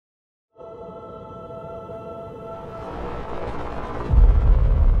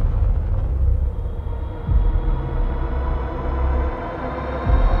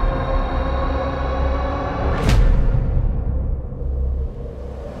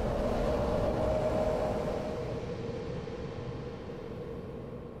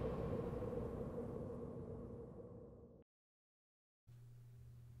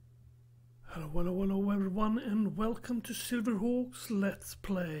Hello everyone, and welcome to Silverhawk's Let's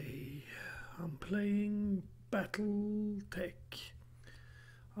Play. I'm playing Battletech.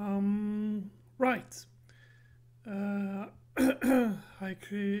 Right. I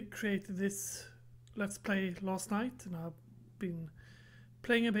created this Let's Play last night, and I've been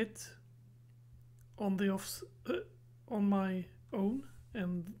playing a bit on the on my own,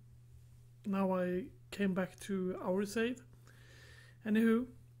 and now I came back to our save. Anywho,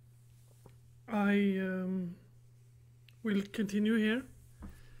 I will continue here.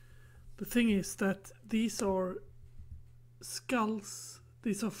 The thing is that these are skulls,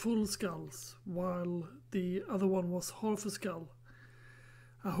 these are full skulls, while the other one was half a skull.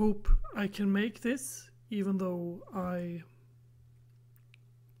 I hope I can make this, even though I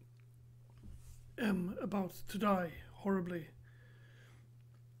am about to die horribly.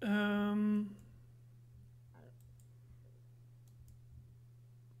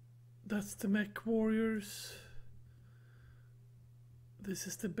 That's the mech warriors. This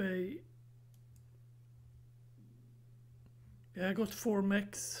is the bay. Yeah, I got 4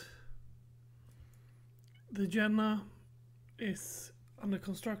 mechs. The Jenna is under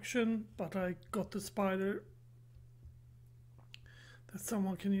construction, but I got the spider that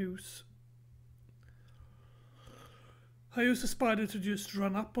someone can use. I use the spider to just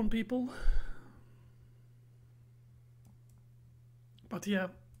run up on people. But yeah.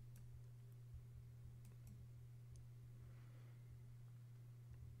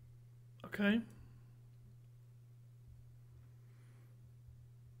 Okay.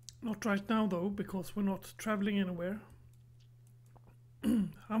 Not right now though, because we're not traveling anywhere.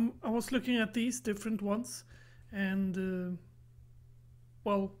 I was looking at these different ones, and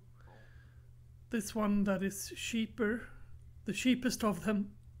well, this one that is cheaper, the cheapest of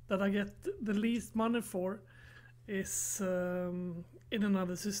them that I get the least money for, is in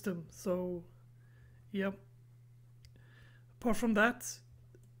another system. So yeah, apart from that,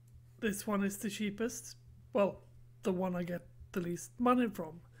 this one is the cheapest. Well, the one I get the least money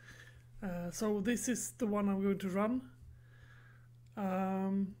from. So this is the one I'm going to run.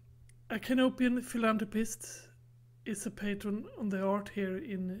 A Canopian philanthropist is a patron on the art here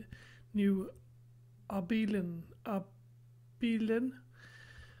in New Abilene. A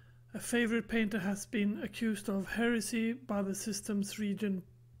favorite painter has been accused of heresy by the system's region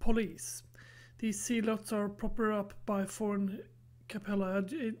police. These zealots are propped up by foreign Capella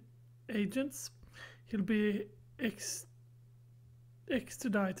agents. He'll be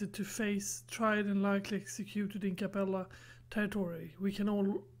extradited to face tried and likely executed in Capella territory. We can't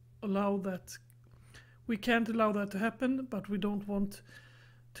allow that to happen, but we don't want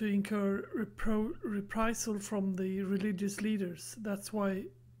to incur reprisal from the religious leaders. That's where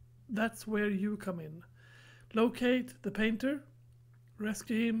you come in. Locate the painter,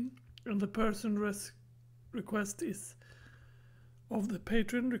 rescue him, and the person request is of the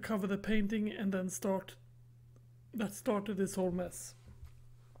patron, recover the painting, and then started this whole mess.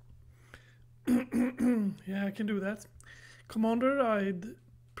 Yeah, I can do that. Commander, I'd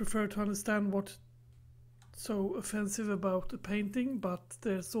prefer to understand what's so offensive about the painting, but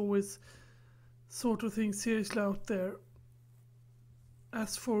there's always sort of things seriously out there.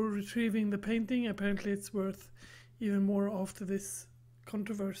 As for retrieving the painting, apparently it's worth even more after this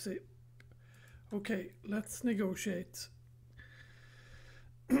controversy. Okay, let's negotiate.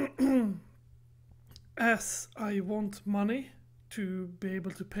 As I want money to be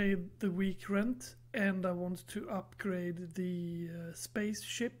able to pay the week rent, and I want to upgrade the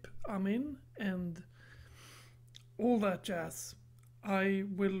spaceship I'm in, and all that jazz, I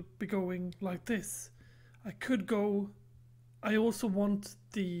will be going like this. I could go. I also want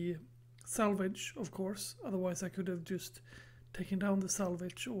the salvage, of course, otherwise I could have just taken down the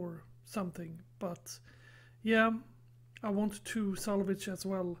salvage or something. But yeah, I want to salvage as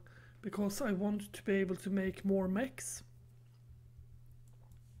well, because I want to be able to make more mechs.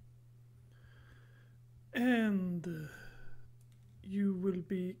 And you will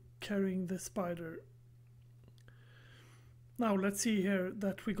be carrying the spider. Now let's see here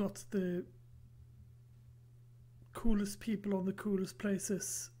that we got the coolest people on the coolest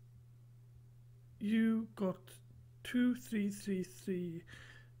places. You got 2, 3, 3, 3.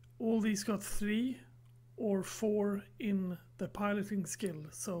 All these got 3 or 4 in the piloting skill,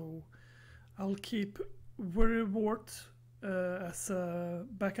 so I'll keep Worrywart as a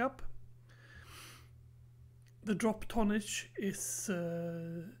backup. The drop tonnage is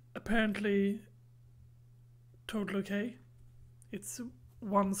apparently totally okay. It's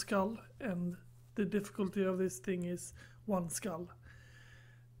 1 skull, and the difficulty of this thing is 1 skull.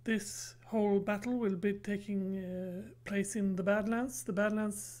 This whole battle will be taking place in the Badlands. The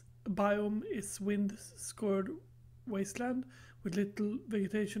Badlands biome is wind-scored wasteland with little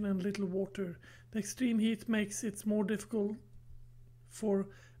vegetation and little water. The extreme heat makes it more difficult for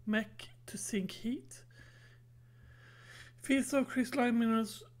mech to sink heat. Fields of crystalline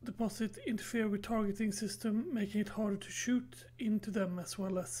minerals deposit interfere with targeting system, making it harder to shoot into them as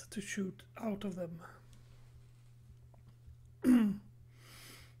well as to shoot out of them.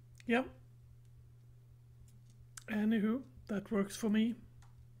 Yeah. Anywho, that works for me.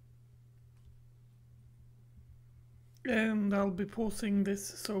 And I'll be pausing this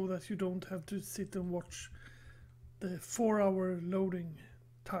so that you don't have to sit and watch the 4-hour loading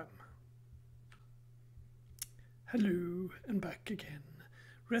time. Hello, and back again.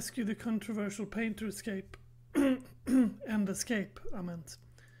 Rescue the controversial painter, escape and escape, I meant.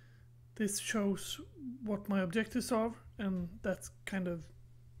 This shows what my objectives are, and that's kind of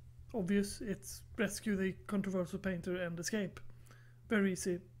obvious. It's rescue the controversial painter and escape. Very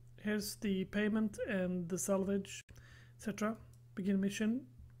easy. Here's the payment and the salvage, etc. Begin mission.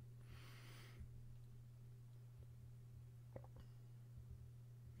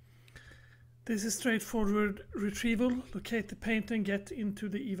 This is straightforward retrieval. Locate the painter and get into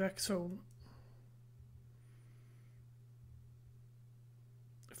the evac zone.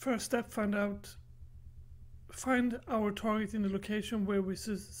 First step, find our target in the location where we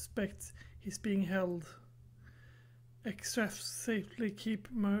suspect he's being held. Extract safely, keep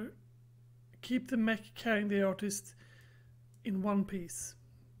the mech carrying the artist in one piece.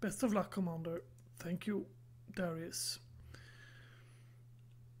 Best of luck, Commander. Thank you, Darius.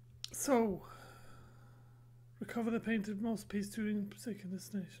 So, recover the painted masterpiece during second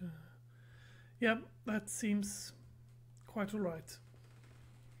destination. Yeah, that seems quite alright.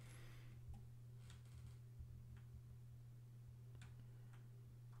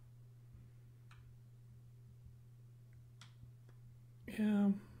 Yeah.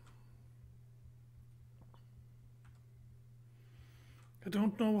 I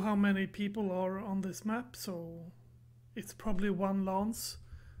don't know how many people are on this map, so it's probably one Lance.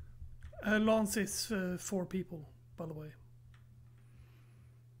 Lance is 4 people, by the way.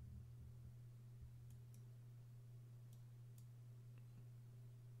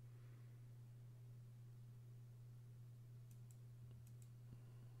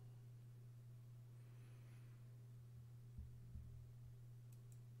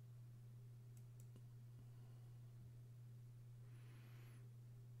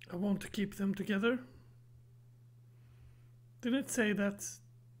 I want to keep them together. Didn't it say that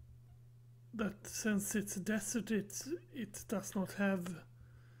since it's a desert, it does not have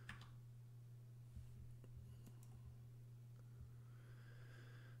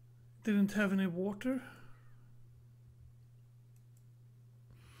didn't have any water?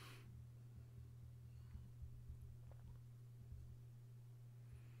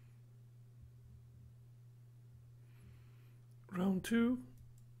 Round 2.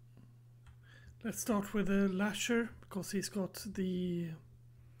 Let's start with the Lasher, because he's got the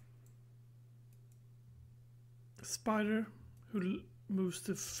spider who moves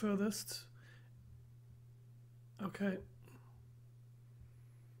the furthest. Okay.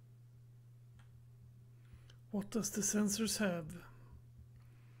 What does the sensors have?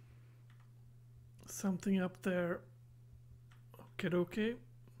 Something up there. Okay.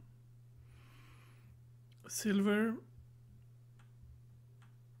 Silver.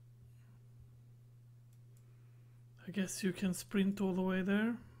 I guess you can sprint all the way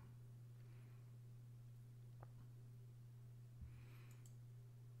there.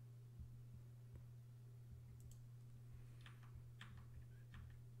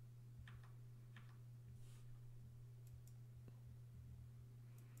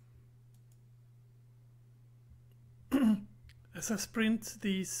 As I sprint,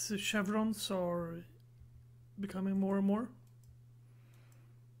 these chevrons are becoming more and more.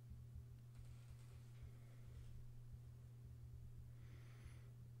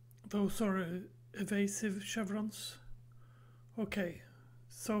 Those are evasive chevrons. Okay,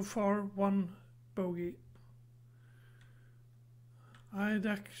 so far 1 bogey. I'd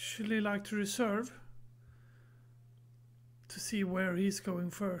actually like to reserve to see where he's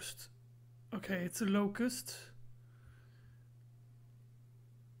going first. Okay, it's a locust.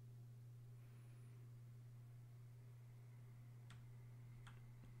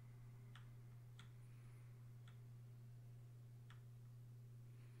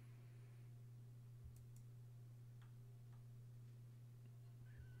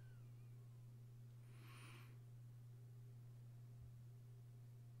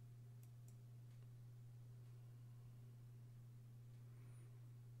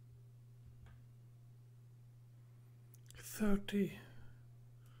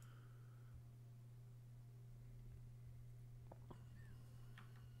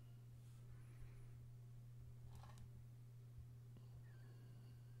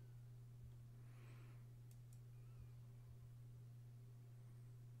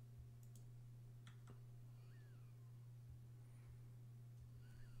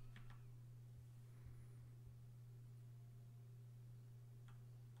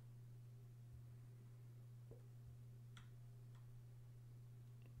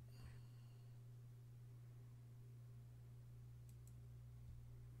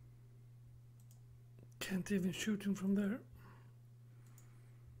 Can't even shoot him from there.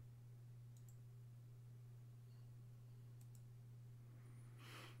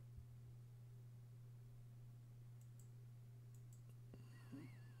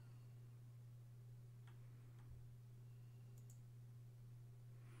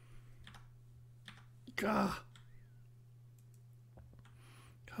 Gah.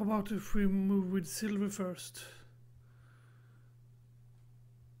 How about if we move with silver first?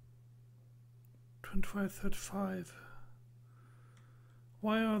 25, 35.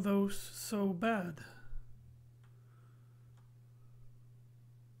 Why are those so bad?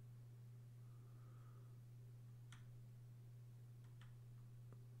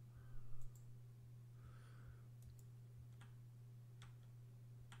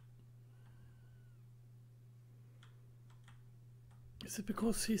 Is it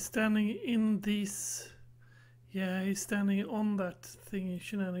because he's standing in these? Yeah, he's standing on that thingy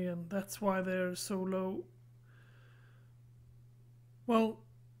shenanigan. That's why they're so low. Well,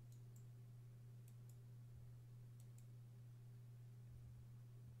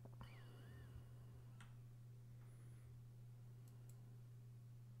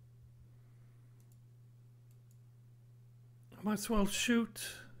 I might as well shoot,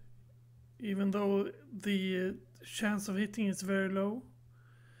 even though the chance of hitting is very low.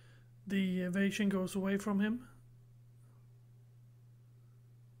 The evasion goes away from him.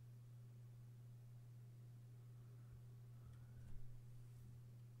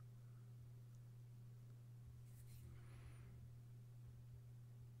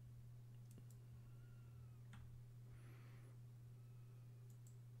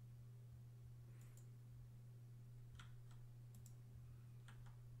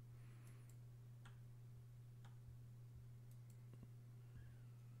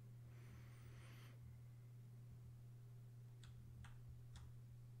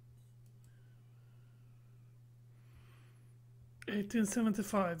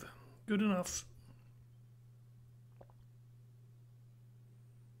 $1875, good enough.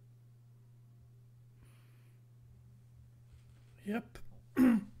 Yep.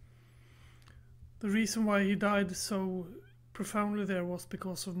 The reason why he died so profoundly there was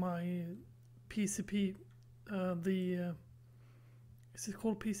because of my PCP. Is it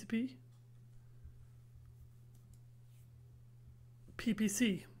called PCP?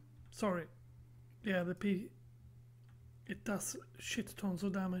 PPC. Sorry. Yeah, it does shit tons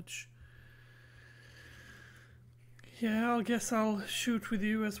of damage. Yeah, I guess I'll shoot with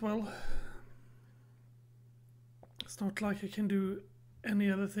you as well. It's not like I can do any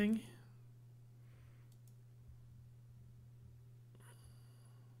other thing.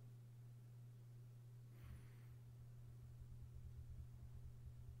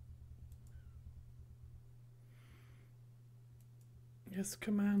 Yes,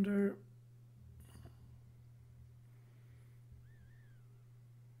 Commander.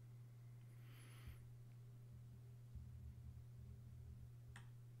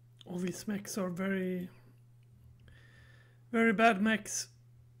 All these mechs are very, very bad mechs.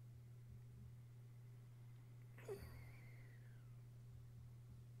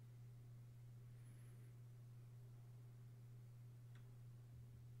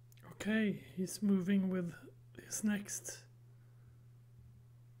 Okay, he's moving with his next.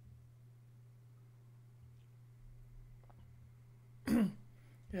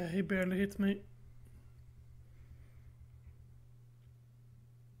 Yeah, he barely hit me.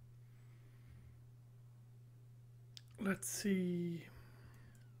 Let's see.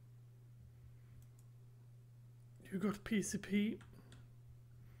 You got PCP.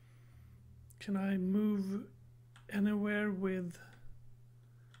 Can I move anywhere with?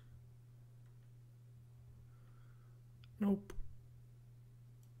 Nope.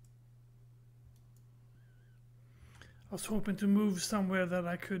 I was hoping to move somewhere that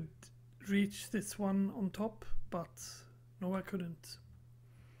I could reach this one on top, but no, I couldn't.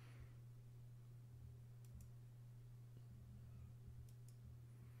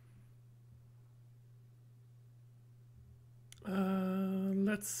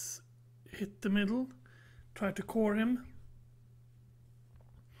 Let's hit the middle, try to core him.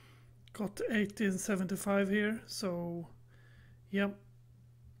 Got 1875 here, so yep.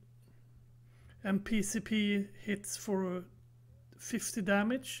 And PCP hits for 50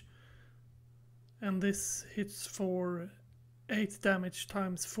 damage, and this hits for 8 damage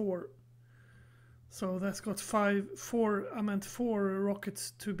times 4. So that's got 4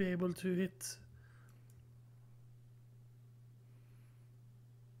 rockets to be able to hit.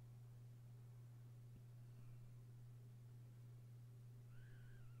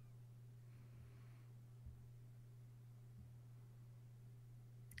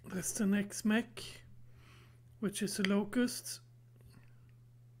 That's the next mech. which is a locust.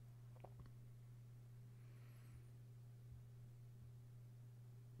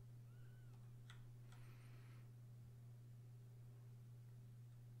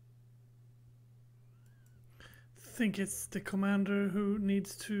 Think it's the commander who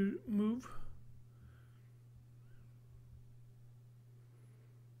needs to move.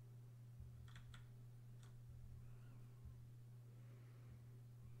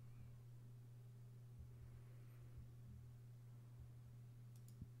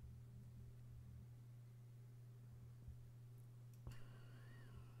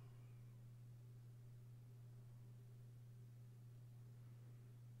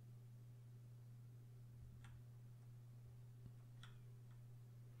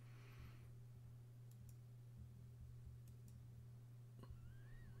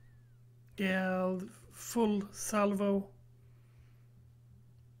 Yeah, full salvo.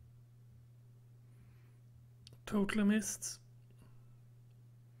 Totally missed.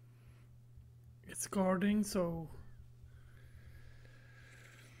 It's guarding, so...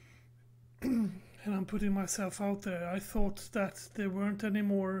 and I'm putting myself out there. I thought that there weren't any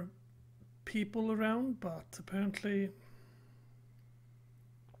more people around, but apparently...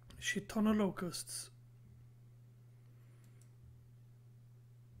 shit ton of locusts.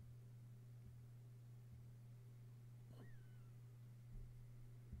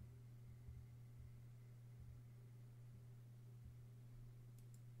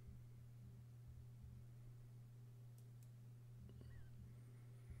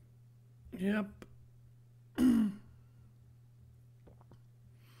 Yep.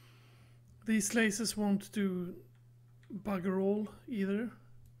 These lasers won't do bugger all either.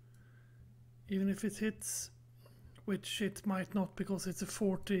 Even if it hits, which it might not because it's a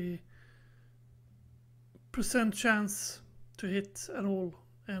 40% chance to hit at all.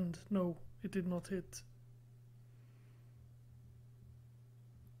 And no, it did not hit.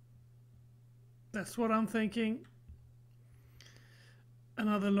 That's what I'm thinking.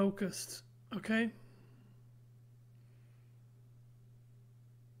 Another locust, okay?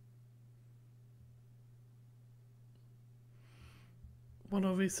 One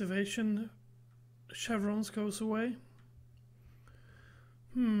of his evasion chevrons goes away.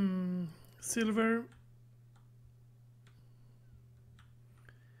 Silver.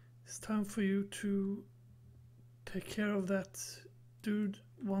 It's time for you to take care of that dude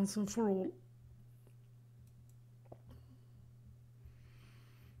once and for all.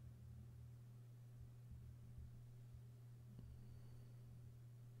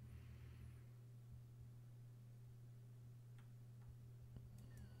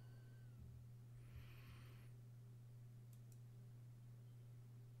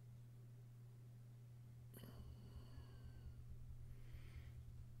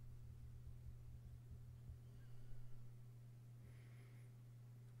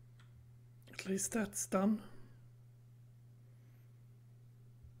 At least that's done.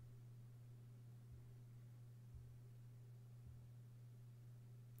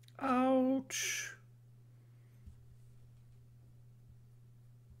 Ouch.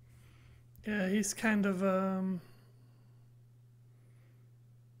 Yeah, he's kind of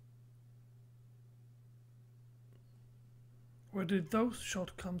where did those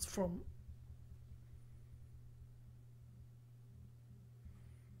shot comes from?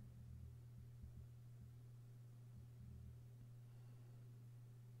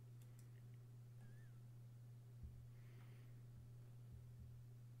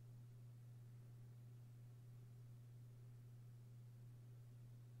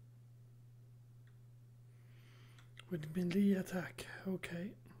 With melee attack,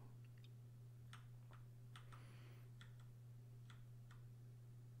 okay.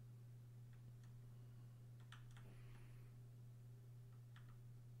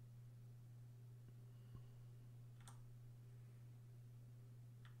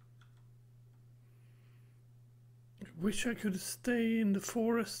 I wish I could stay in the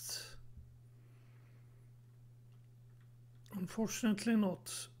forest. Unfortunately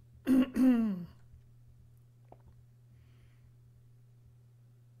not.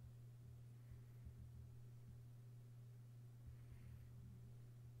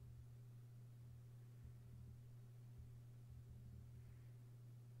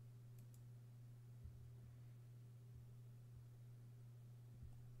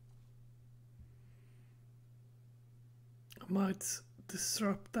 I might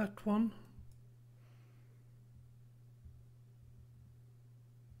disrupt that one.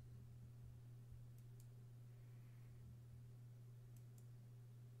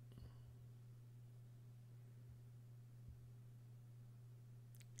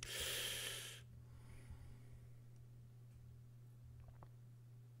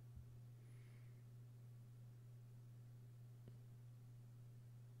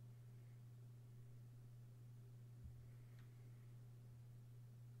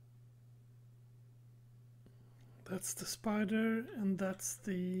 That's the spider, and that's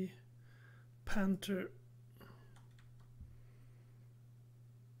the panther.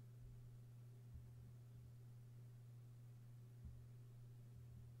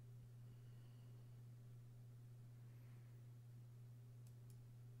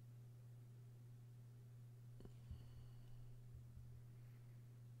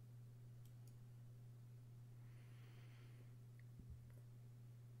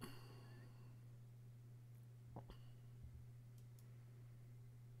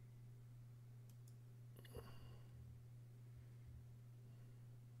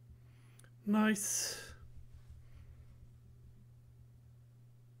 Nice.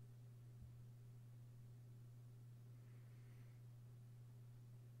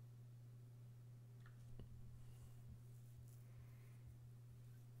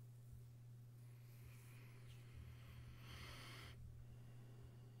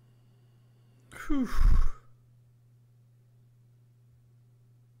 Whew.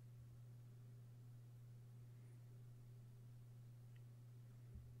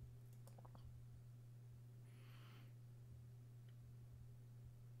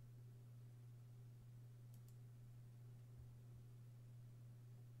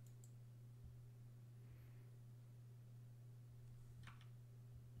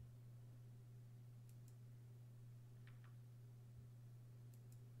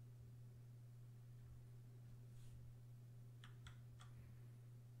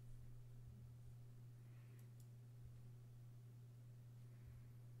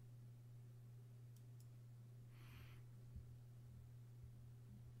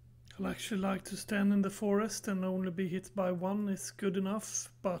 I'd actually like to stand in the forest and only be hit by one is good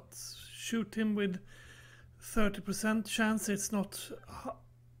enough, but shoot him with 30% chance. It's not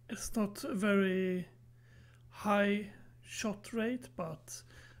a very high shot rate, but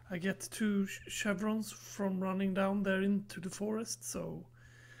I get 2 chevrons from running down there into the forest, so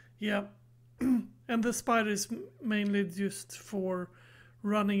yeah. And the spider is mainly just for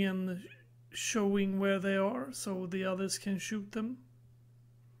running and showing where they are so the others can shoot them.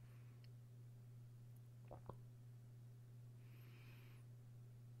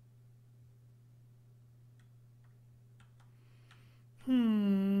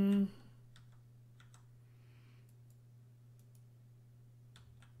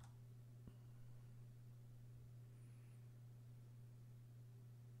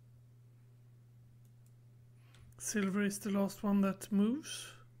 Silver is the last one that moves.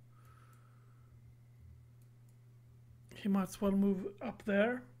 He might as well move up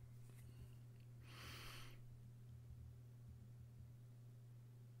there.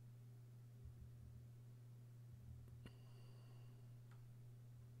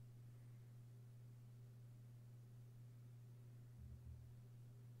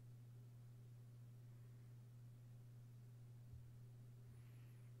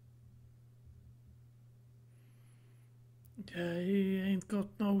 Yeah, he ain't got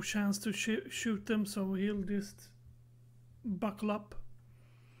no chance to shoot them, so he'll just buckle up.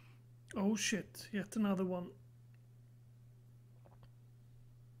 Oh shit, yet another one.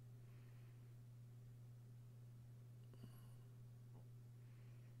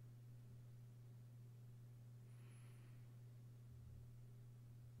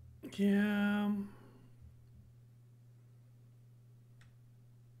 Yeah.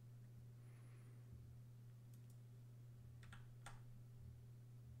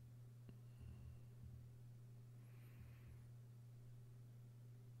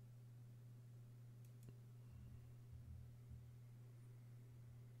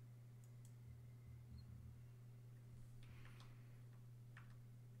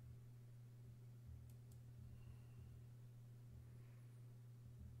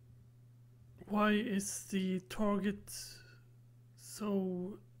 Why is the target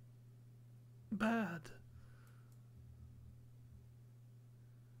so bad?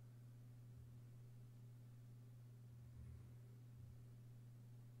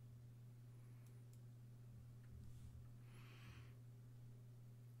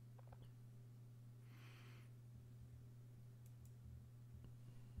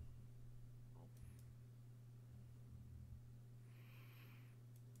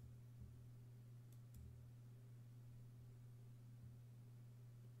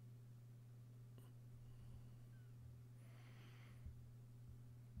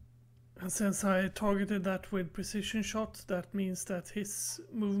 And since I targeted that with precision shot, that means that his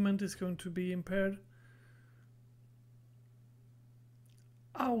movement is going to be impaired.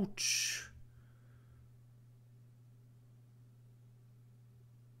 Ouch!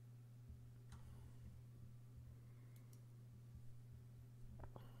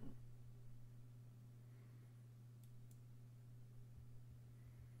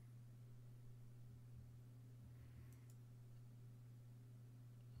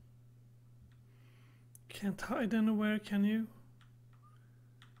 Can't hide anywhere, can you?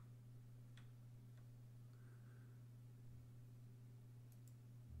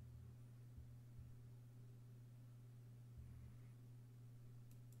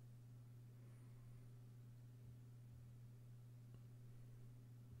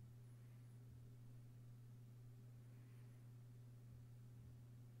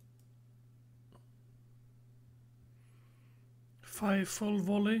 Five full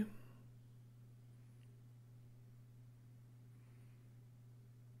volley.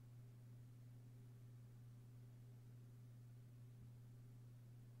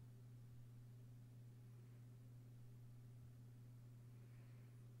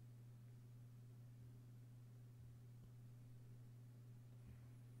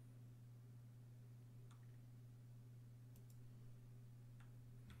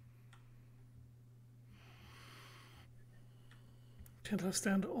 Can't I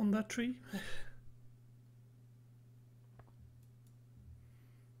stand on that tree?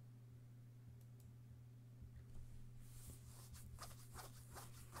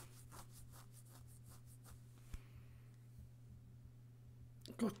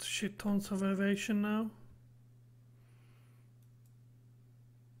 Got shit tons of elevation now.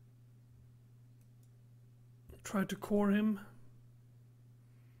 Try to core him.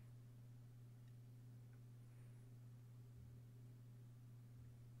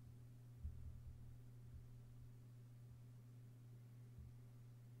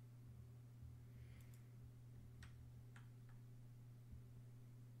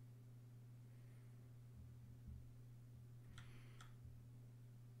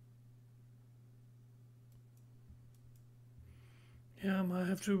 Yeah, I might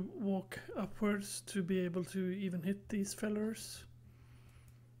have to walk upwards to be able to even hit these fellers.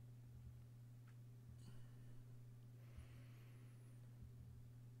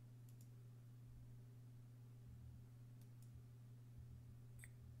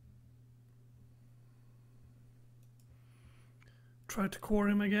 Try to core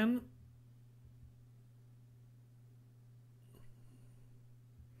him again.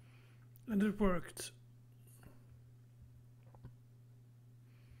 And it worked.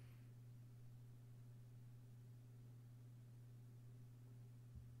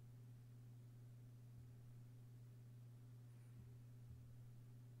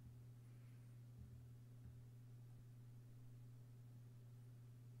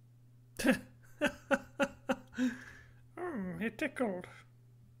 It tickled.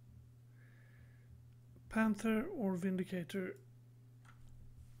 Panther or Vindicator?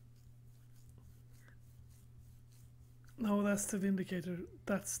 No, that's the Vindicator.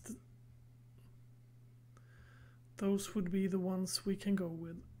 That's the... Those would be the ones we can go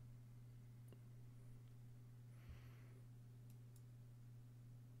with.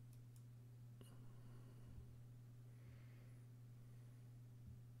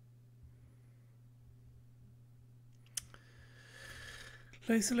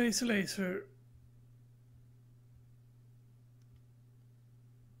 Laser, laser, laser.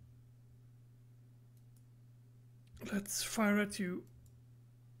 Let's fire at you.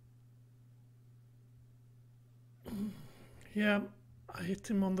 Yeah, I hit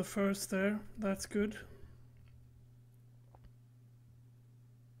him on the first there. That's good.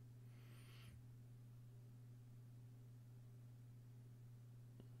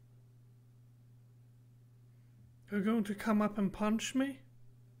 You're going to come up and punch me?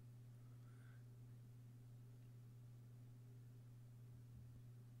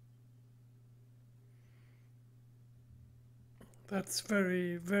 That's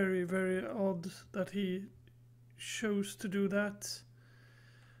very, very, very odd that he chose to do that.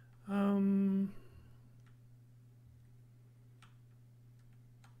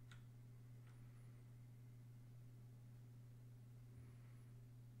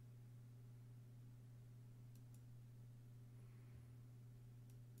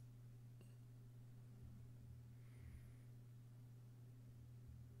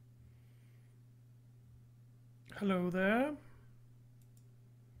 Hello there.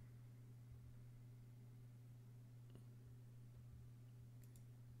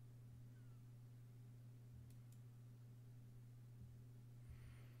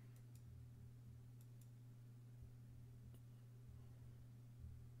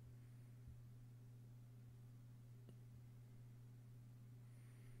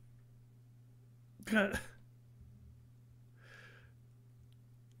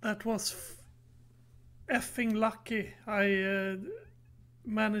 That was effing lucky. I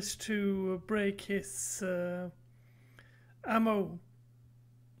managed to break his ammo.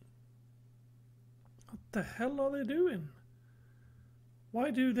 What the hell are they doing?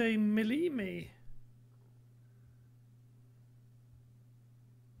 Why do they melee me?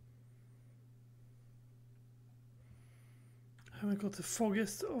 Haven't got the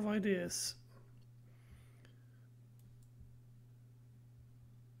foggiest of ideas.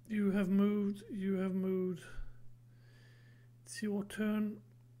 You have moved, you have moved. It's your turn.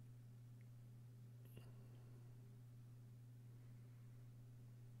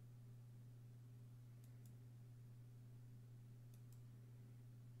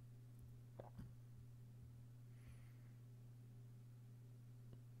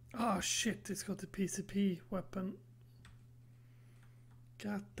 Oh shit, it's got the PCP weapon.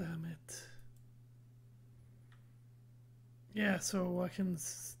 God damn it. Yeah, so I can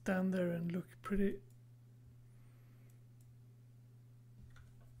stand there and look pretty.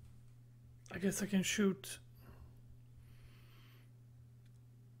 I guess I can shoot.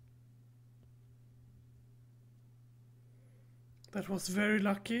 That was very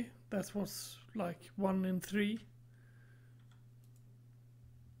lucky. That was like 1 in 3.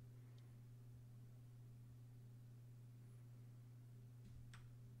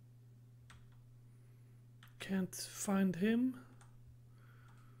 Can't find him.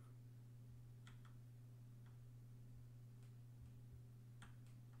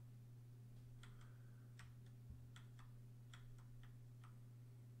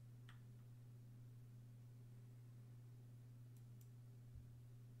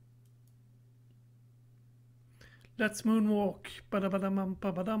 Let's moonwalk. Badabadam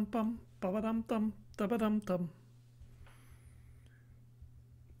babadam bum babadam dum dabadam dum.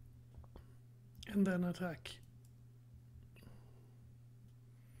 And then attack.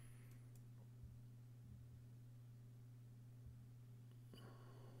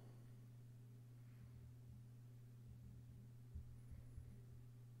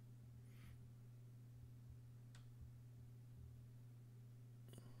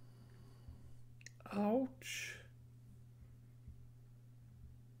 Ouch.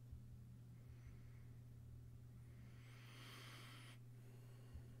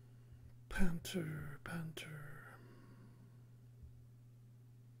 Panther, panther.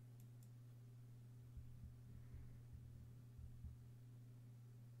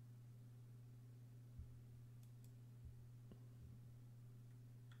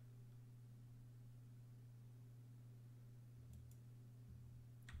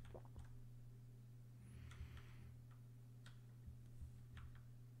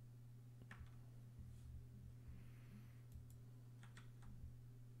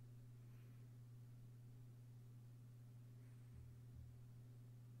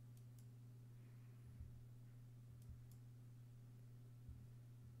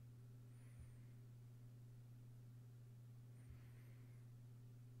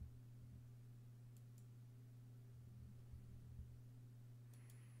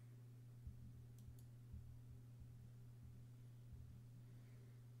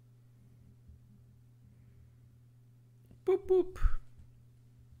 Boop boop.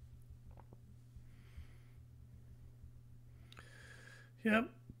 Yep.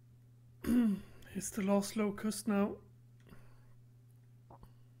 It's the last locust now.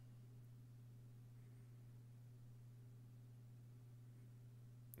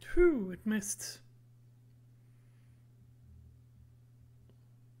 Whew, it missed.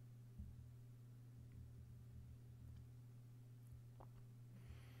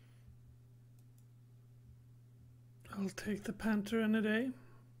 I'll take the panther any day.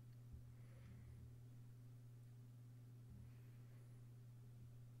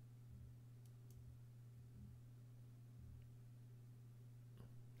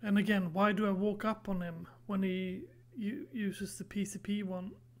 And again, why do I walk up on him when he uses the PCP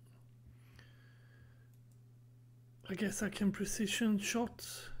one? I guess I can precision shot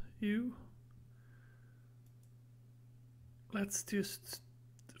you. Let's just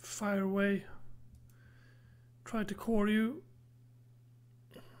fire away. Try to core you.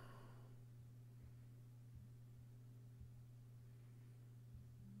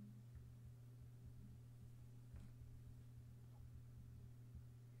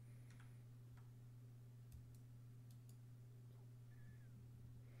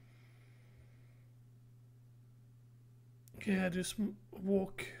 Yeah, just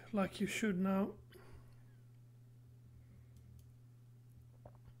walk like you should now.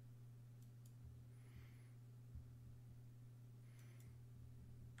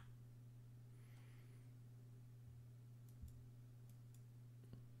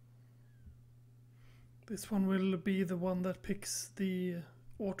 This one will be the one that picks the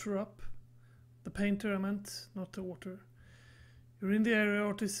otter up. The painter I meant, not the otter. You're in the area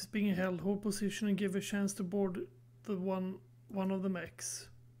artist is being held. Hold position and give a chance to board the one of the mechs.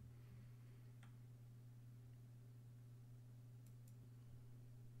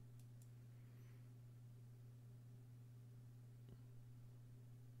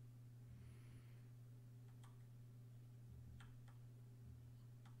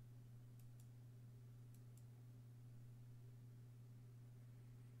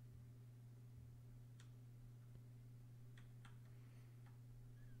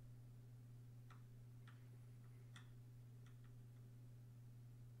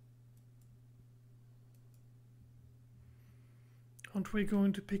 Aren't we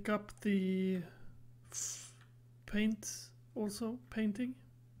going to pick up the paint also? Painting?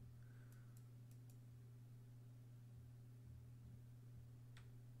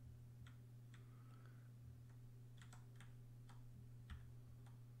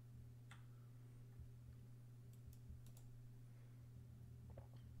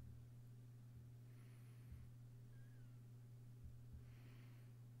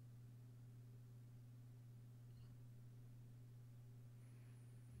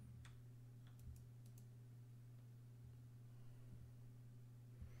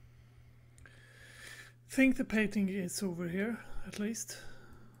 I think the painting is over here, at least.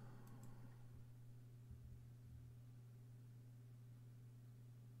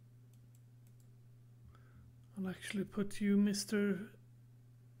 I'll actually put you, Mr.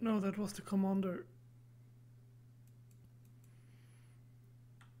 No, that was the commander.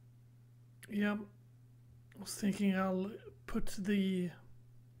 Yeah, I was thinking I'll put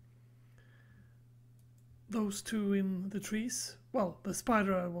those two in the trees. Well, the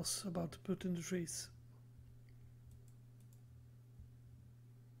spider I was about to put in the trees.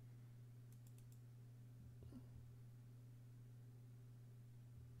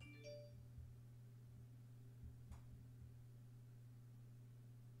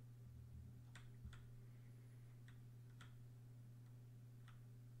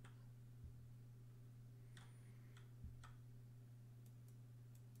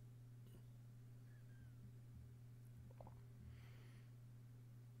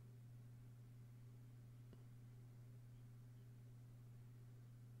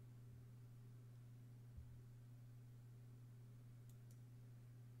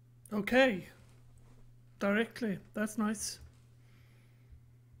 Okay, directly, that's nice.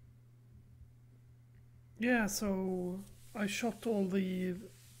 Yeah, so I shot all the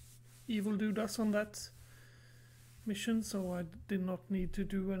evil dudas on that mission, so I did not need to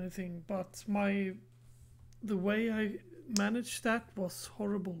do anything, but the way I managed that was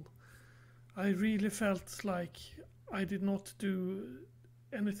horrible. I really felt like I did not do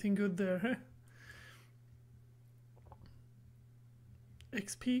anything good there.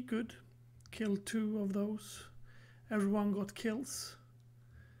 XP, good. Killed 2 of those. Everyone got kills.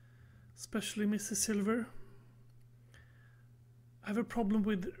 Especially Mrs. Silver. I have a problem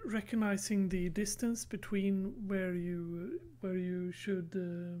with recognizing the distance between where you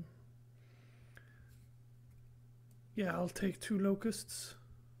should... Yeah, I'll take 2 locusts.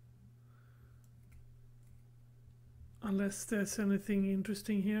 Unless there's anything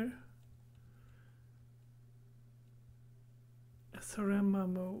interesting here. SRM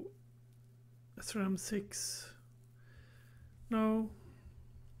ammo. SRM 6. No.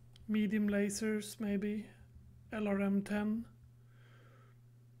 Medium lasers maybe. LRM 10.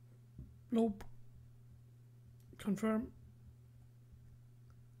 Nope. Confirm.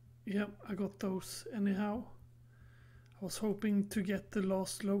 Yep, I got those anyhow. I was hoping to get the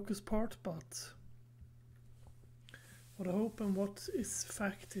last locust part, but what I hope and what is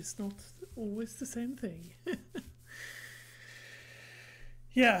fact is not always the same thing.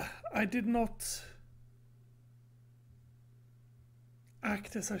 Yeah, I did not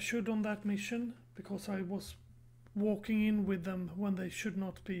act as I should on that mission because I was walking in with them when they should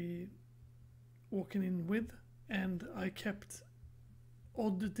not be walking in with, and I kept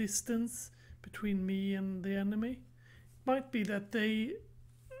odd distance between me and the enemy. It might be that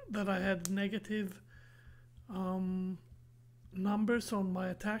I had negative numbers on my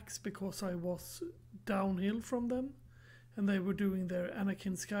attacks because I was downhill from them. And they were doing their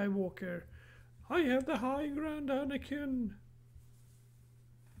Anakin Skywalker. I have the high ground, Anakin.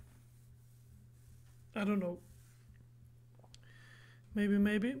 I don't know.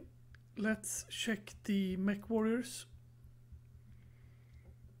 Maybe. Let's check the mech warriors.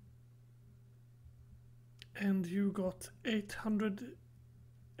 And you got 800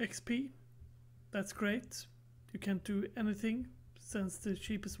 XP. That's great. You can't do anything since the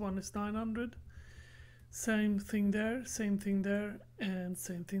cheapest one is 900. Same thing there, and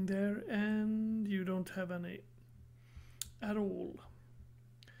same thing there, and you don't have any at all.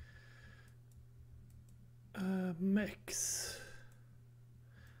 Mechs.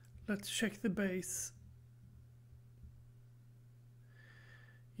 Let's check the base.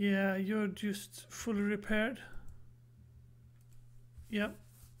 Yeah, you're just fully repaired. Yep.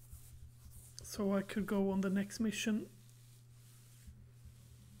 So I could go on the next mission.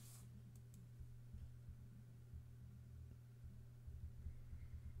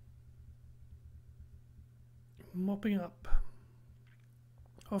 Mopping up.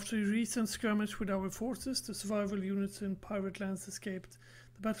 After a recent skirmish with our forces, the survival units in pirate lands escaped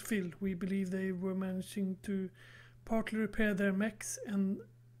the battlefield. We believe they were managing to partly repair their mechs, and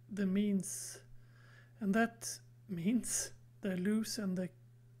that means they're loose, and the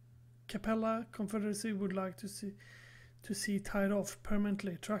Capella Confederacy would like to see tied off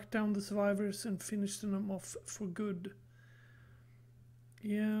permanently, track down the survivors and finish them off for good.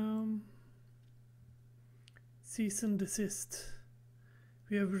 Yeah. Cease and desist.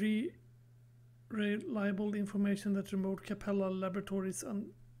 We have reliable information that remote Capella laboratories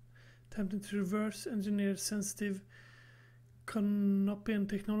attempting to reverse engineer sensitive Conopian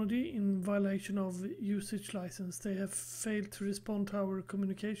technology in violation of usage license. They have failed to respond to our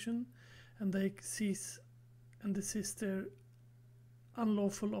communication, and they cease and desist their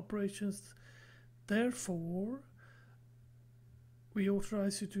unlawful operations. Therefore, we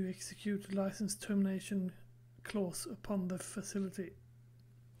authorize you to execute a license termination clause upon the facility.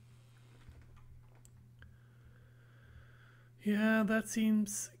 Yeah, that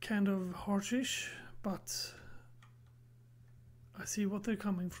seems kind of harshish, but I see what they're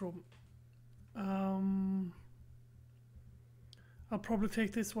coming from. I'll probably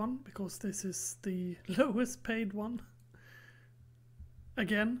take this one because this is the lowest paid one.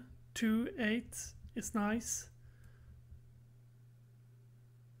 Again, 2.8 is nice.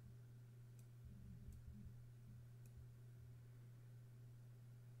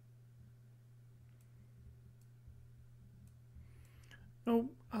 No,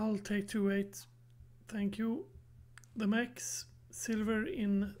 I'll take 2.8. Thank you. The mechs, Silver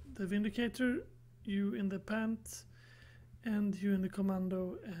in the Vindicator, you in the Pant, and you in the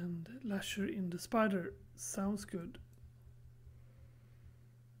Commando, and Lasher in the Spider. Sounds good.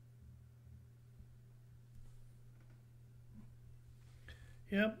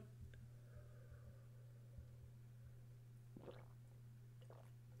 Yep.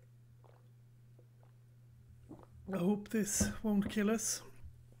 I hope this won't kill us.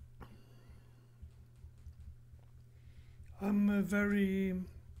 I'm very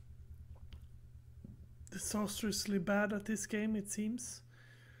disastrously bad at this game, it seems.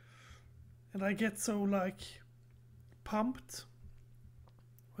 And I get so like pumped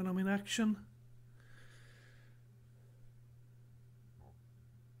when I'm in action.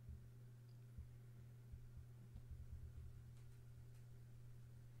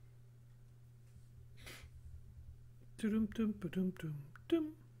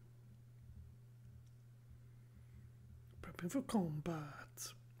 Prepping for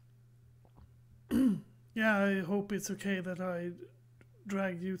combat. Yeah, I hope it's okay that I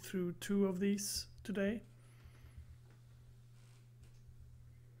dragged you through 2 of these today.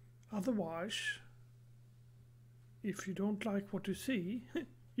 Otherwise, if you don't like what you see,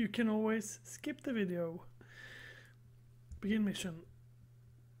 you can always skip the video. Begin mission.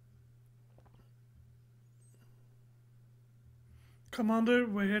 Commander,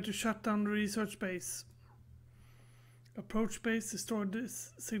 we're here to shut down the research base. Approach base, destroy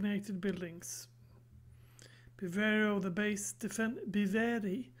designated buildings. Be wary of the base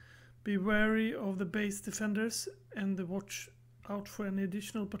Be wary of the base defenders and watch out for any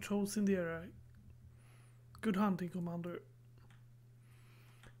additional patrols in the area. Good hunting, Commander.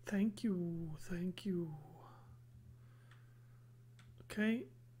 Thank you, thank you. Okay.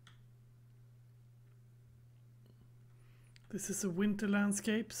 This is a winter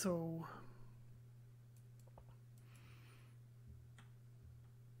landscape, so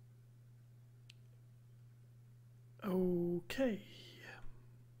okay.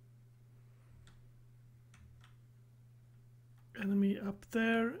 Enemy up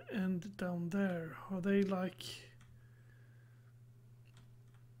there and down there. Are they like...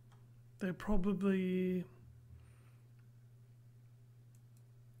 They're probably...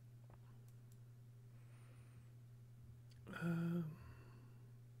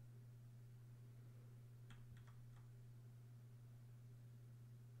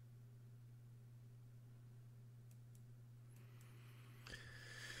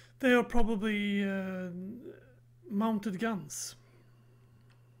 they are probably mounted guns.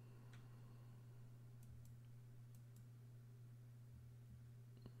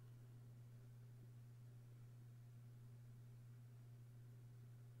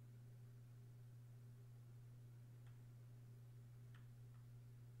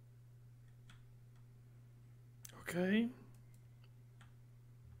 Okay.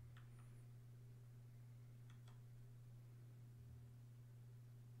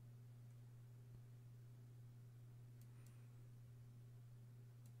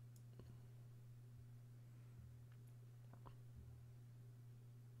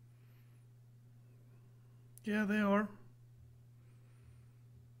 Yeah, they are.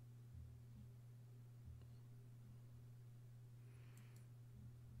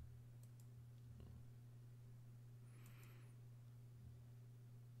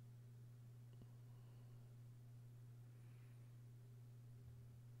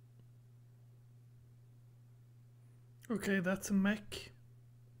 Okay, that's a mech.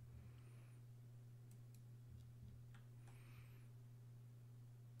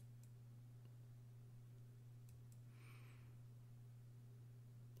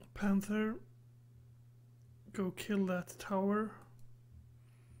 Panther, go kill that tower.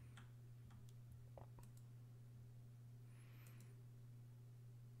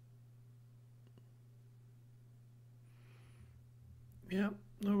 Yeah,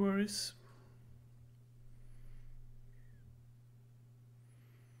 no worries.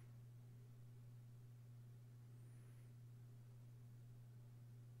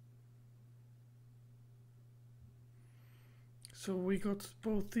 So we got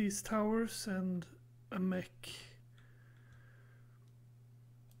both these towers and a mech.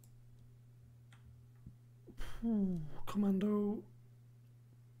 Ooh, commando.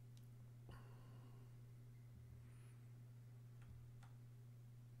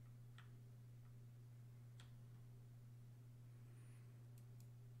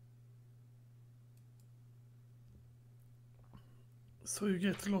 So you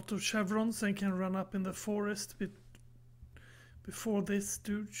get a lot of chevrons and can run up in the forest before this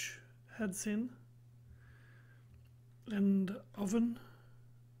douche heads in. And oven.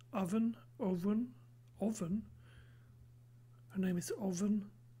 Her name is Oven.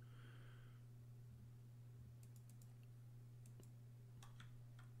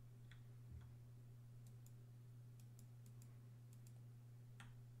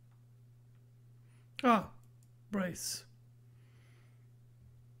 Ah, brace.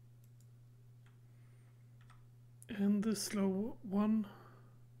 And the slow one.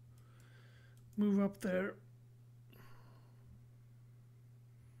 Move up there.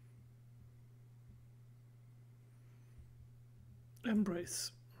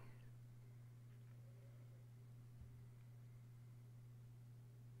 Embrace.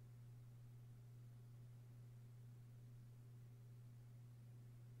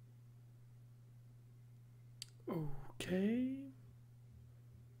 Okay.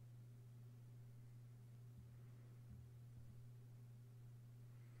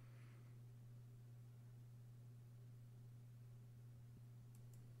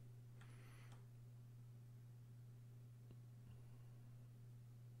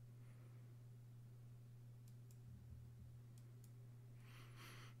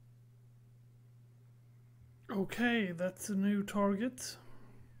 Okay, that's a new target.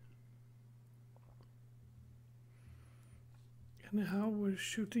 Anyhow, we're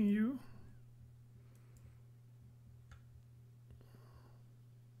shooting you.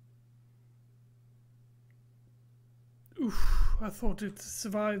 Oof, I thought it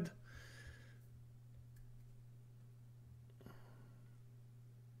survived.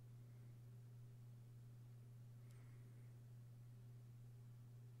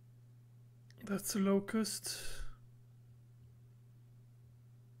 That's a locust.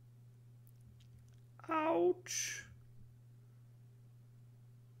 Ouch.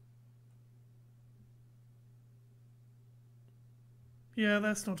 Yeah,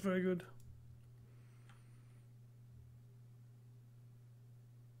 that's not very good.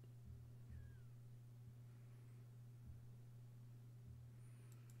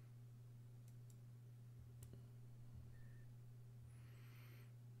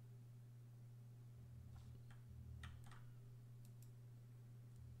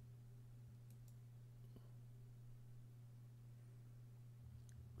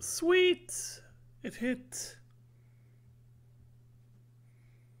 Sweet! It hit.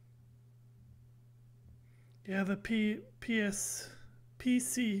 Yeah, the PC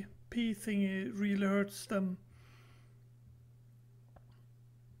thingy really hurts them.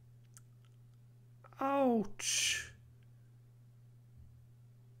 Ouch!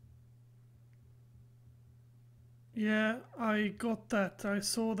 Yeah, I got that. I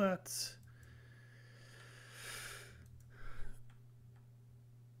saw that.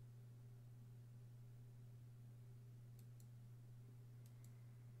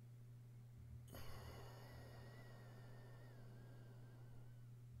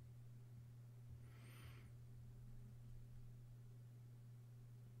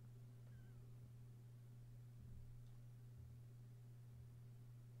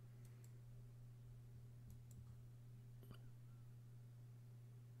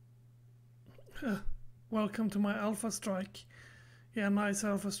 Welcome to my alpha strike. Yeah, nice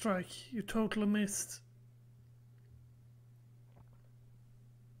alpha strike. You totally missed.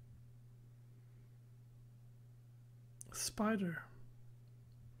 Spider.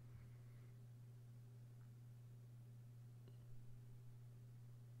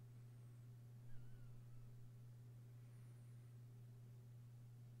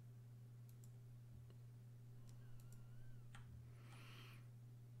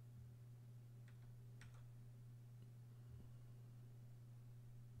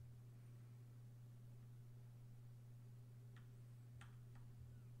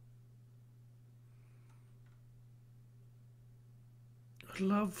 I'd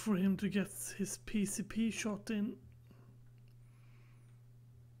love for him to get his PCP shot in.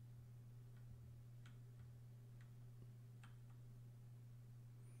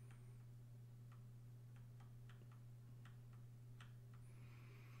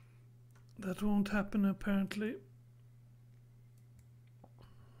 That won't happen apparently.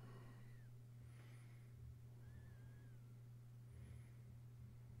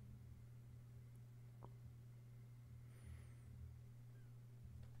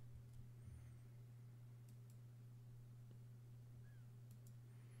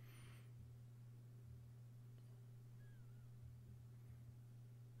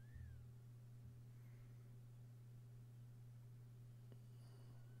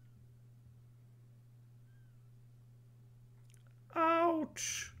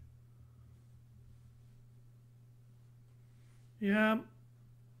 Ouch! Yeah.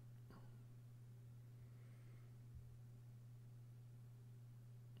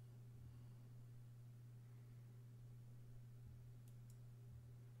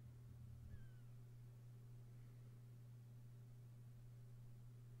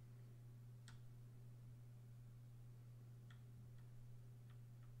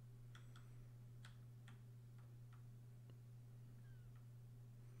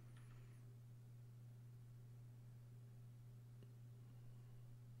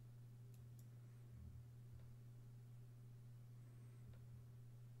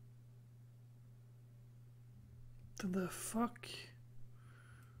 The fuck?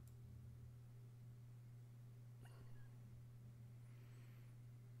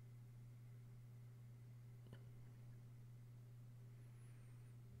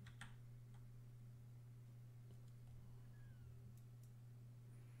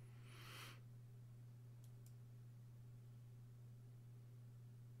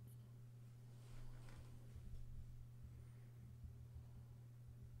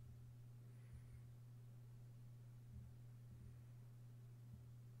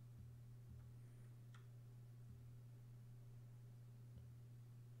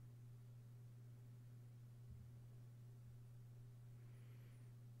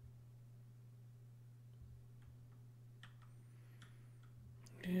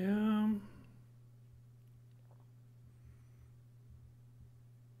 Yeah.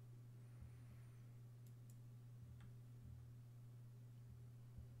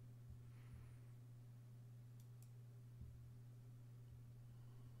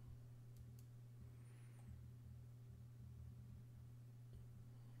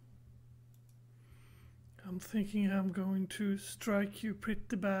 I'm thinking I'm going to strike you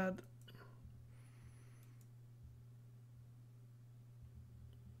pretty bad.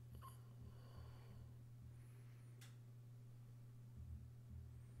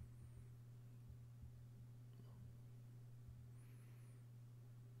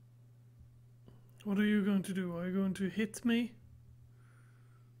 What are you going to do? Are you going to hit me?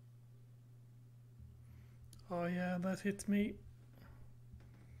 Oh yeah, that hit me.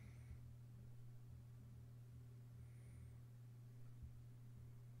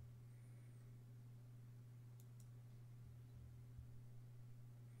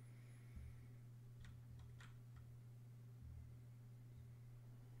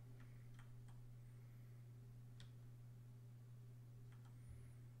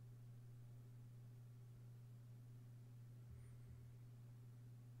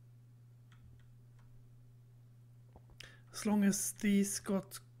 As long as these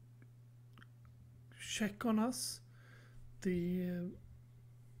got check on us, the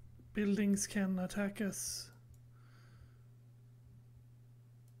buildings can attack us.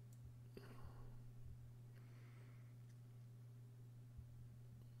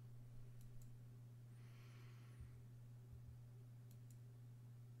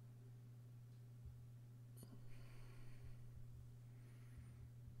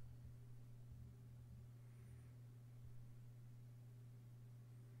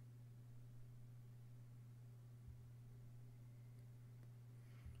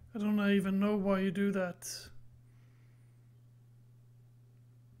 I don't even know why you do that.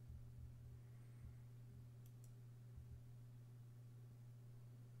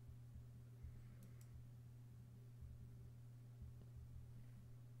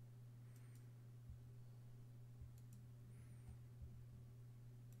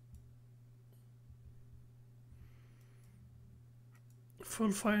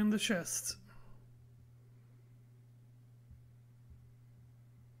 Full fire in the chest.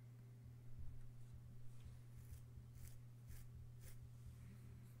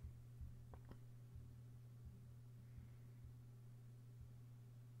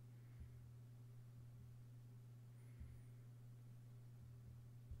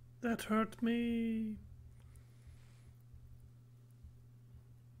 That hurt me.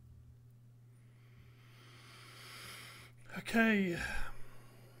 Okay.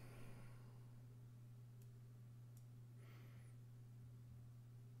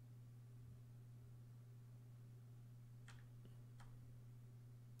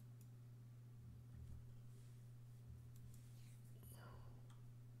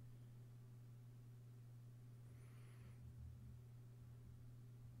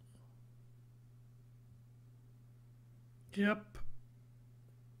 Yep.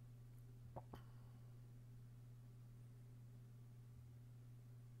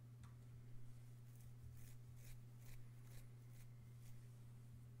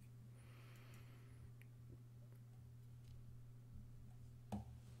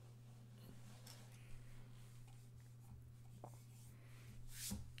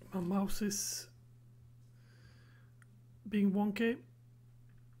 My mouse is being wonky.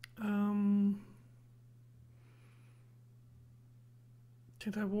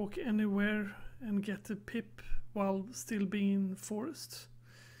 Can't I walk anywhere and get a pip while still being in forest?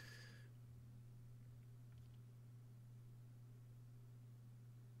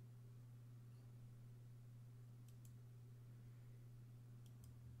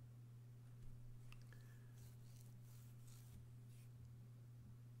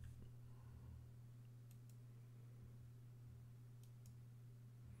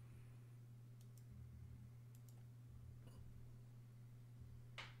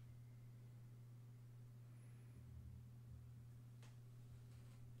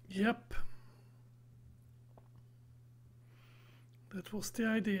 Yep. That was the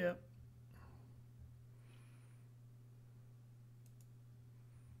idea.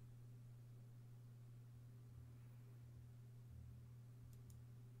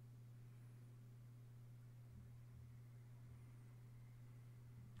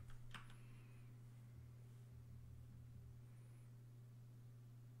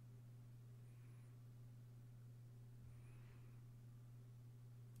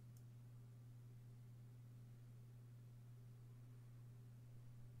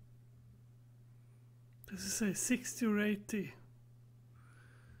 Does it say 60 or 80?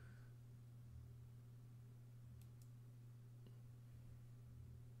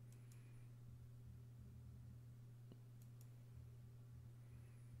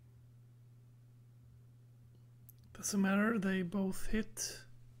 Doesn't matter, they both hit.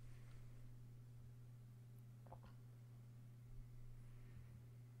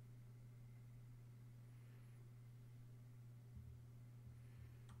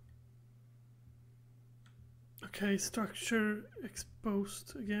 Okay, structure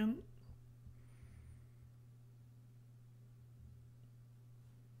exposed again.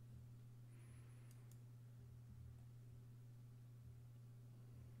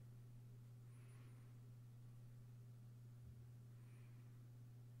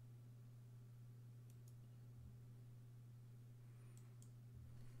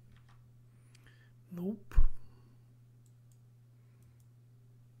 Nope.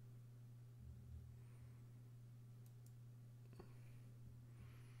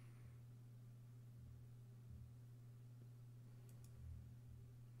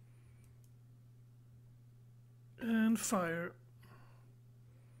 And fire.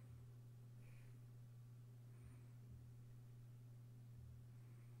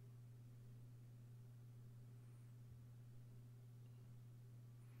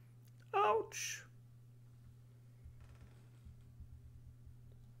 Ouch.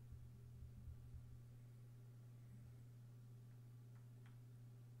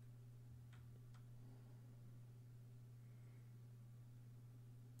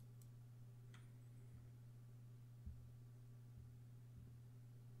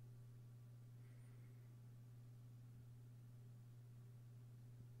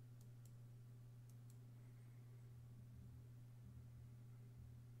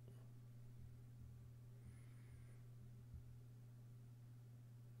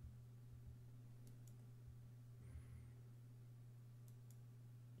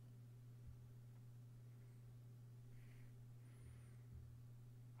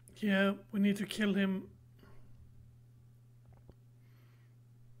 Yeah, we need to kill him.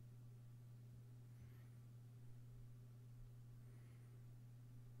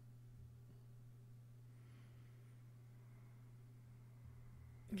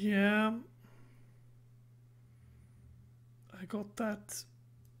 Yeah. I got that.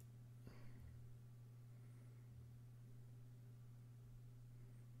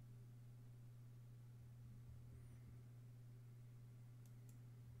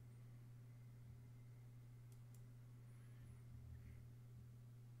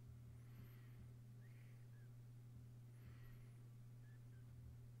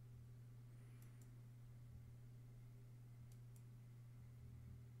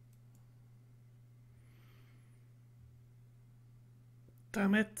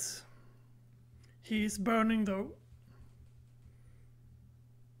 Damn it. He is burning though.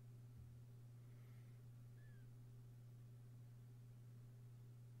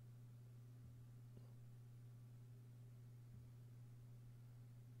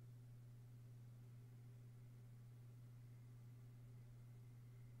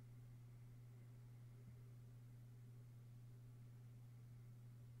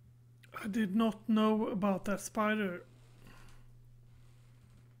 I did not know about that spider.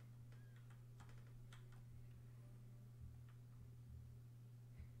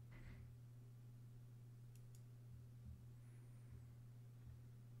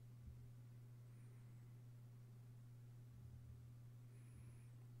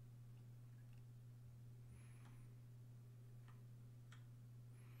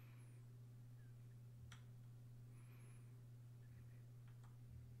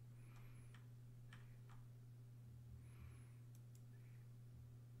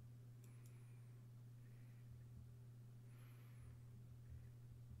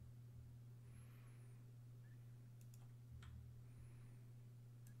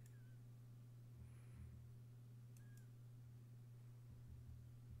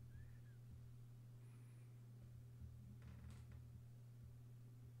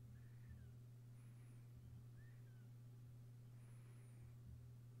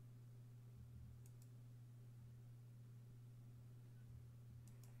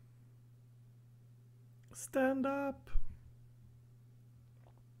 Stand up.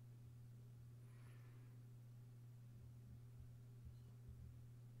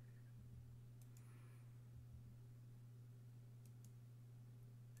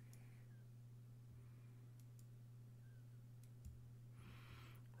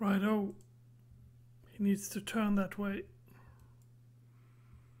 Righto. He needs to turn that way.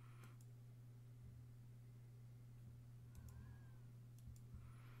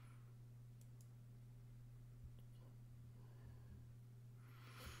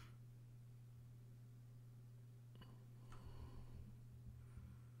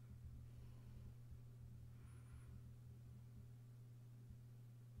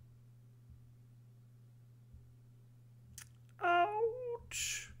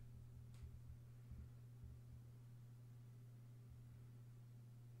 Ouch.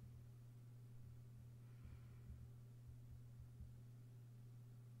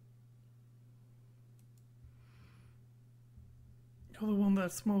 You're the one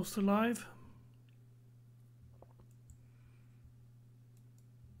that's most alive.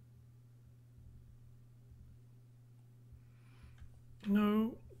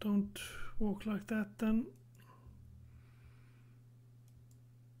 No, don't walk like that then.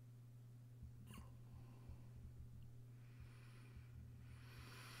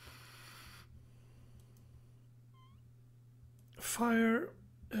 Fire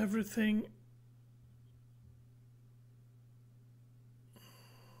everything.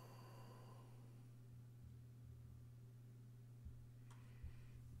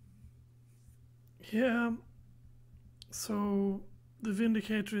 Yeah, so the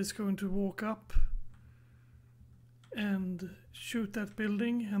Vindicator is going to walk up and shoot that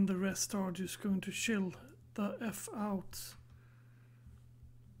building, and the rest are just going to chill the F out.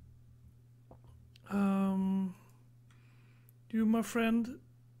 You, my friend,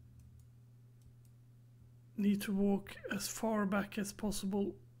 need to walk as far back as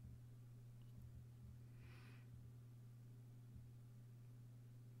possible.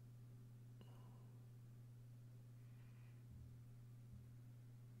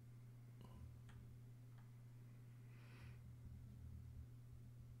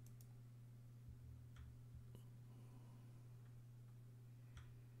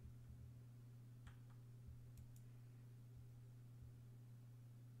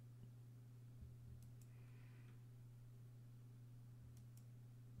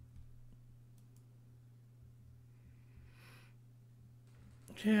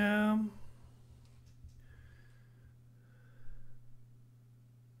 Yeah.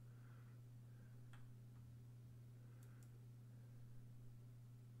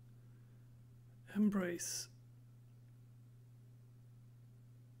 Embrace.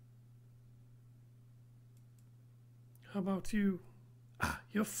 How about you? Ah,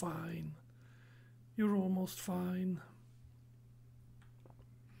 you're fine. You're almost fine.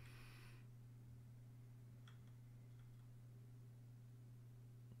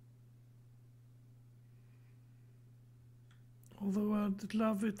 Although I'd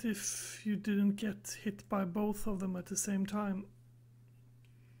love it if you didn't get hit by both of them at the same time.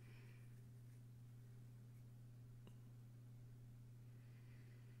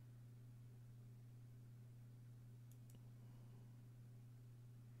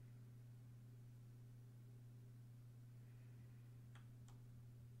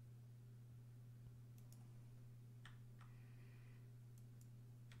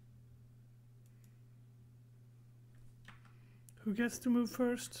 Who gets to move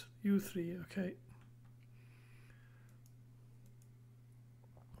first? You three, okay.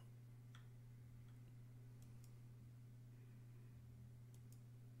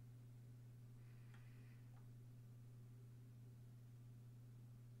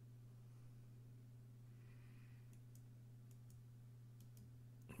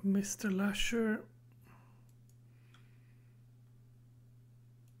 Mr. Lasher.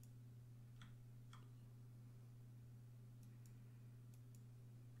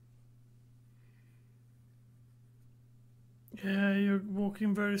 Yeah, you're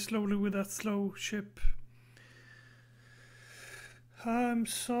walking very slowly with that slow ship. I'm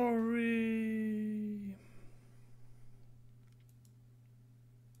sorry.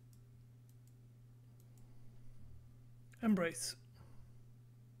 Embrace.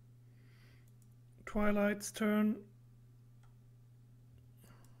 Twilight's turn.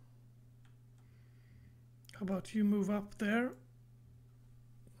 How about you move up there?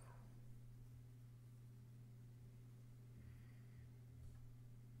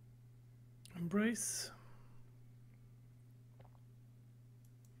 Embrace.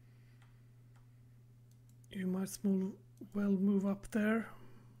 You might well move up there.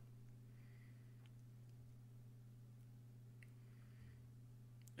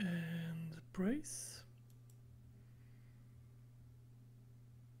 And brace.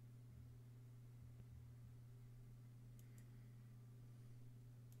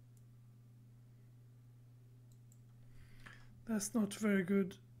 That's not very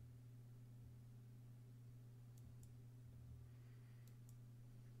good.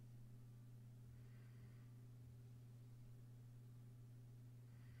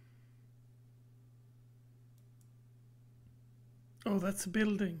 Oh, that's a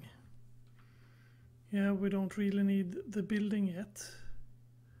building. Yeah, we don't really need the building yet.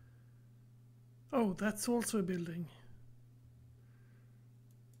 Oh, that's also a building.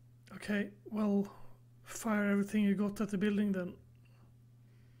 Okay, well, fire everything you got at the building then.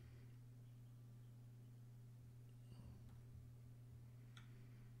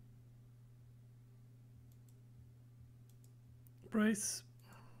 Brace.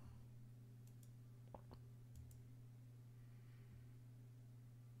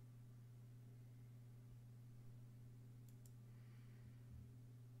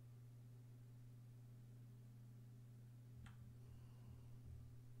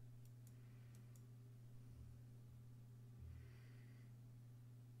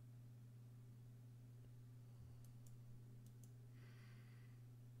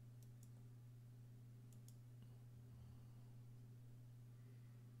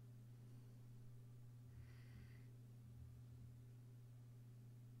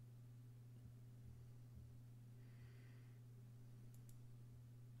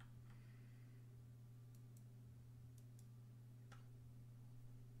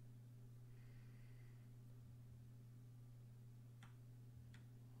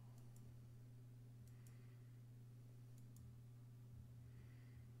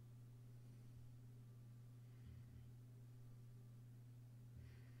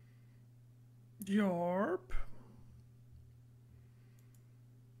 Yarp.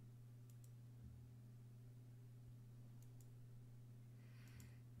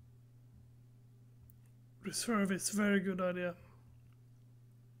 Reserve is very good idea.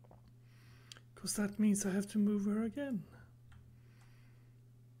 Because that means I have to move her again.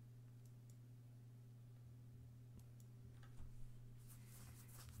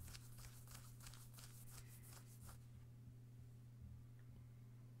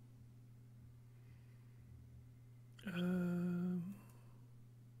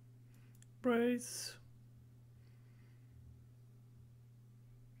 Brace.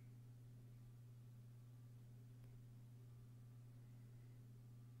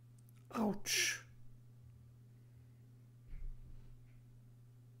 Ouch.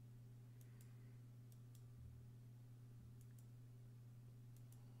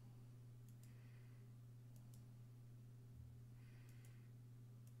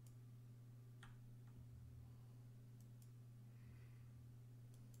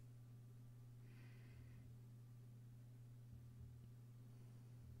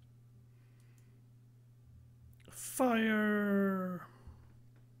 Fire.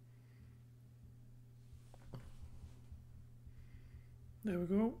 There we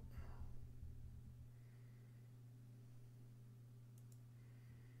go.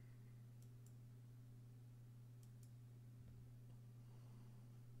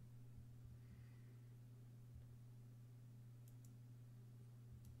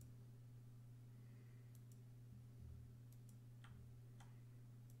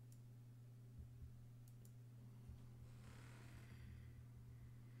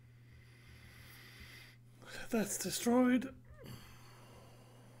 That's destroyed.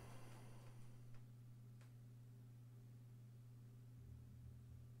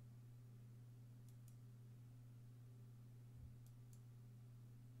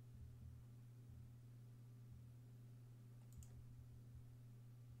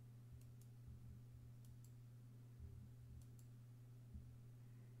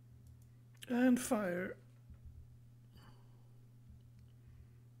 And fire.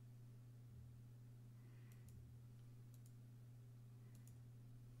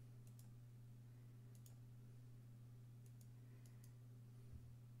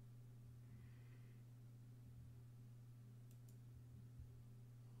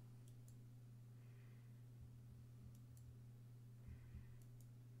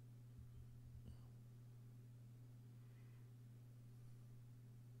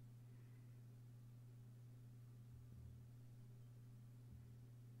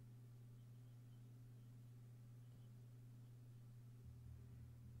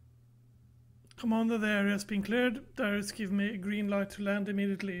 Commander, the area has been cleared. Darius, give me a green light to land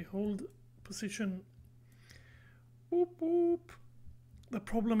immediately. Hold position. Boop boop. The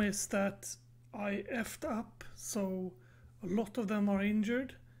problem is that I effed up, so a lot of them are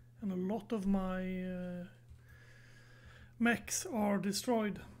injured and a lot of my mechs are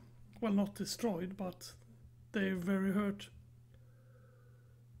destroyed. Well, not destroyed, but they're very hurt.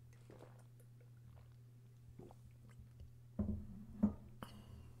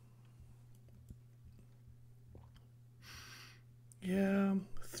 Yeah,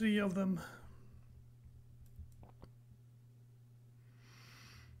 3 of them.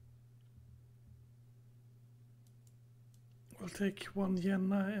 We'll take 1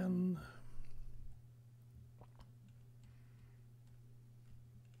 Jenna and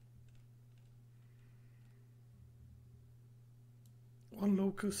one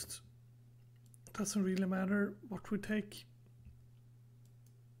Locust. Doesn't really matter what we take.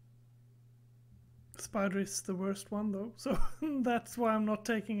 Spider is the worst one though, so that's why I'm not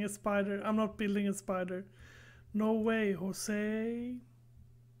taking a spider. I'm not building a spider. No way, Jose.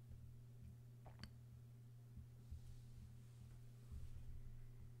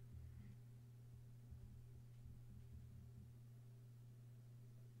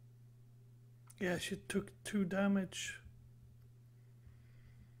 Yeah, she took 2 damage.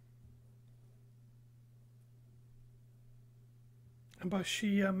 And by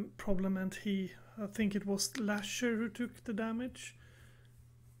she, probably meant he. I think it was Lasher who took the damage,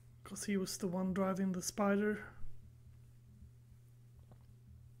 because he was the one driving the spider.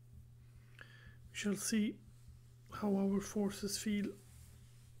 We shall see how our forces feel.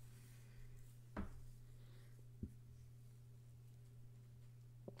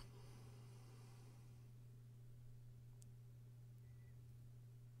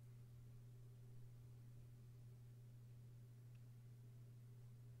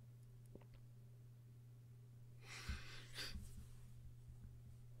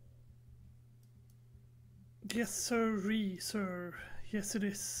 Yes, sir, sir. Yes, it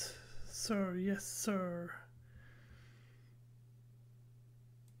is. Sir, yes, sir.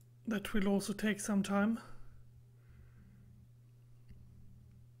 That will also take some time.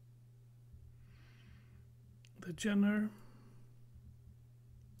 The Jenner.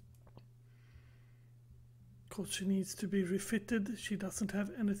 Because she needs to be refitted. She doesn't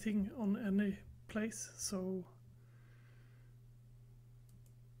have anything on any place, so...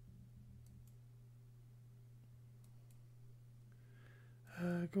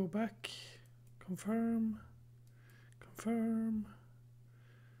 go back, confirm, confirm.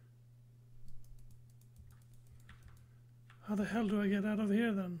 How the hell do I get out of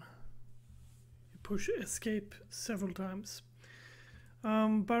here then? You push escape several times.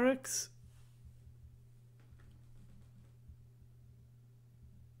 Barracks.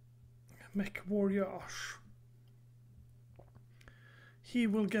 Mech warrior Ash. He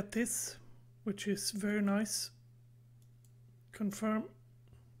will get this, which is very nice. Confirm.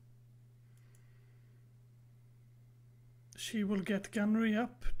 She will get gunnery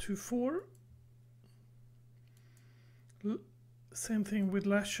up to 4. Same thing with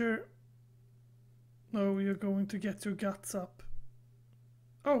Lasher. No, you're going to get your guts up.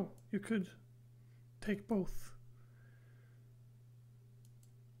 Oh, you could take both.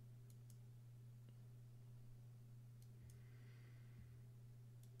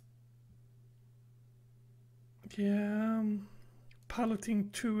 Yeah,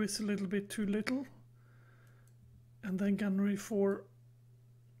 piloting 2 is a little bit too little. And then gunnery 4.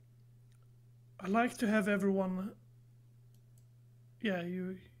 I like to have everyone. Yeah,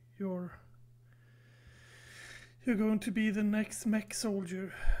 you're going to be the next mech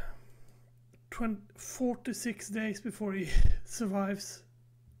soldier. 46 days before he survives.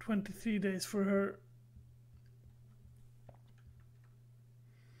 23 days for her.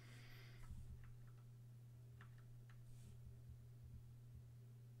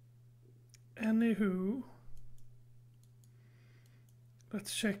 Anywho,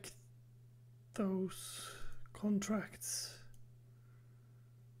 let's check those contracts.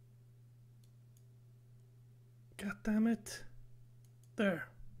 God damn it. There.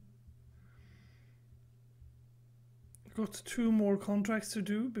 Got 2 more contracts to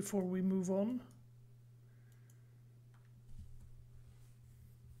do before we move on.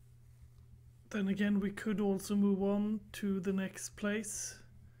 Then again, we could also move on to the next place.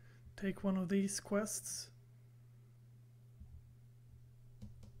 Take one of these quests.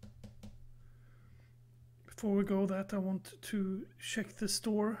 Before we go that, I want to check the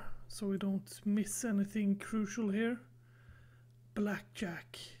store so we don't miss anything crucial here.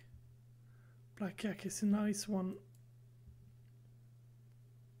 Blackjack. Blackjack is a nice one.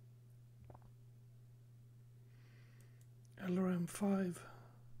 LRM 5.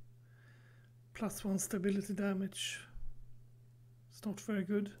 +1 stability damage. It's not very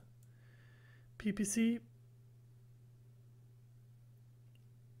good. PPC.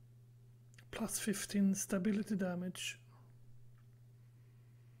 +15 stability damage.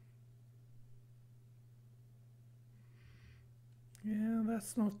 Yeah,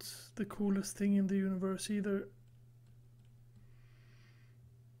 that's not the coolest thing in the universe either.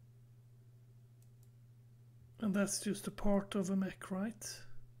 And that's just a part of a mech, right?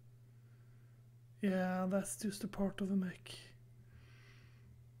 Yeah, that's just a part of a mech.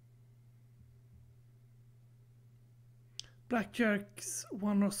 Blackjacks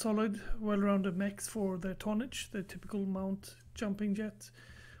 1 are solid, well-rounded mechs for their tonnage, the typical mount jumping jet,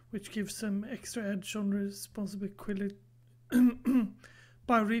 which gives them extra edge on responsibility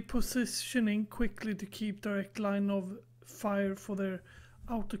by repositioning quickly to keep direct line of fire for their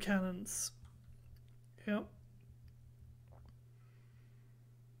autocannons. Yeah.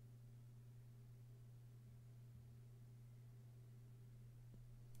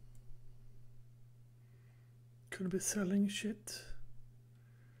 Could be selling shit.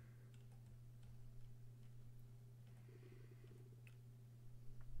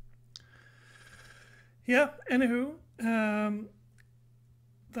 Yeah, anywho,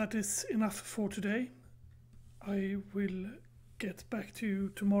 that is enough for today. I will get back to you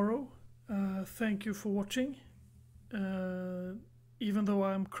tomorrow. Thank you for watching. Even though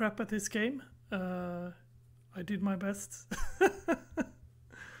I'm crap at this game, I did my best.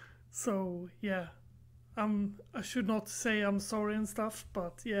 So yeah. I should not say I'm sorry and stuff,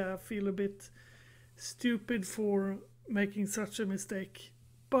 but yeah, I feel a bit stupid for making such a mistake.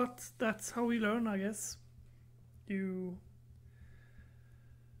 But that's how we learn, I guess. You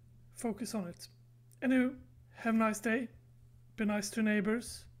focus on it. Anyway, have a nice day. Be nice to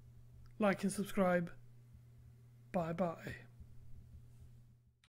neighbors. Like and subscribe. Bye bye.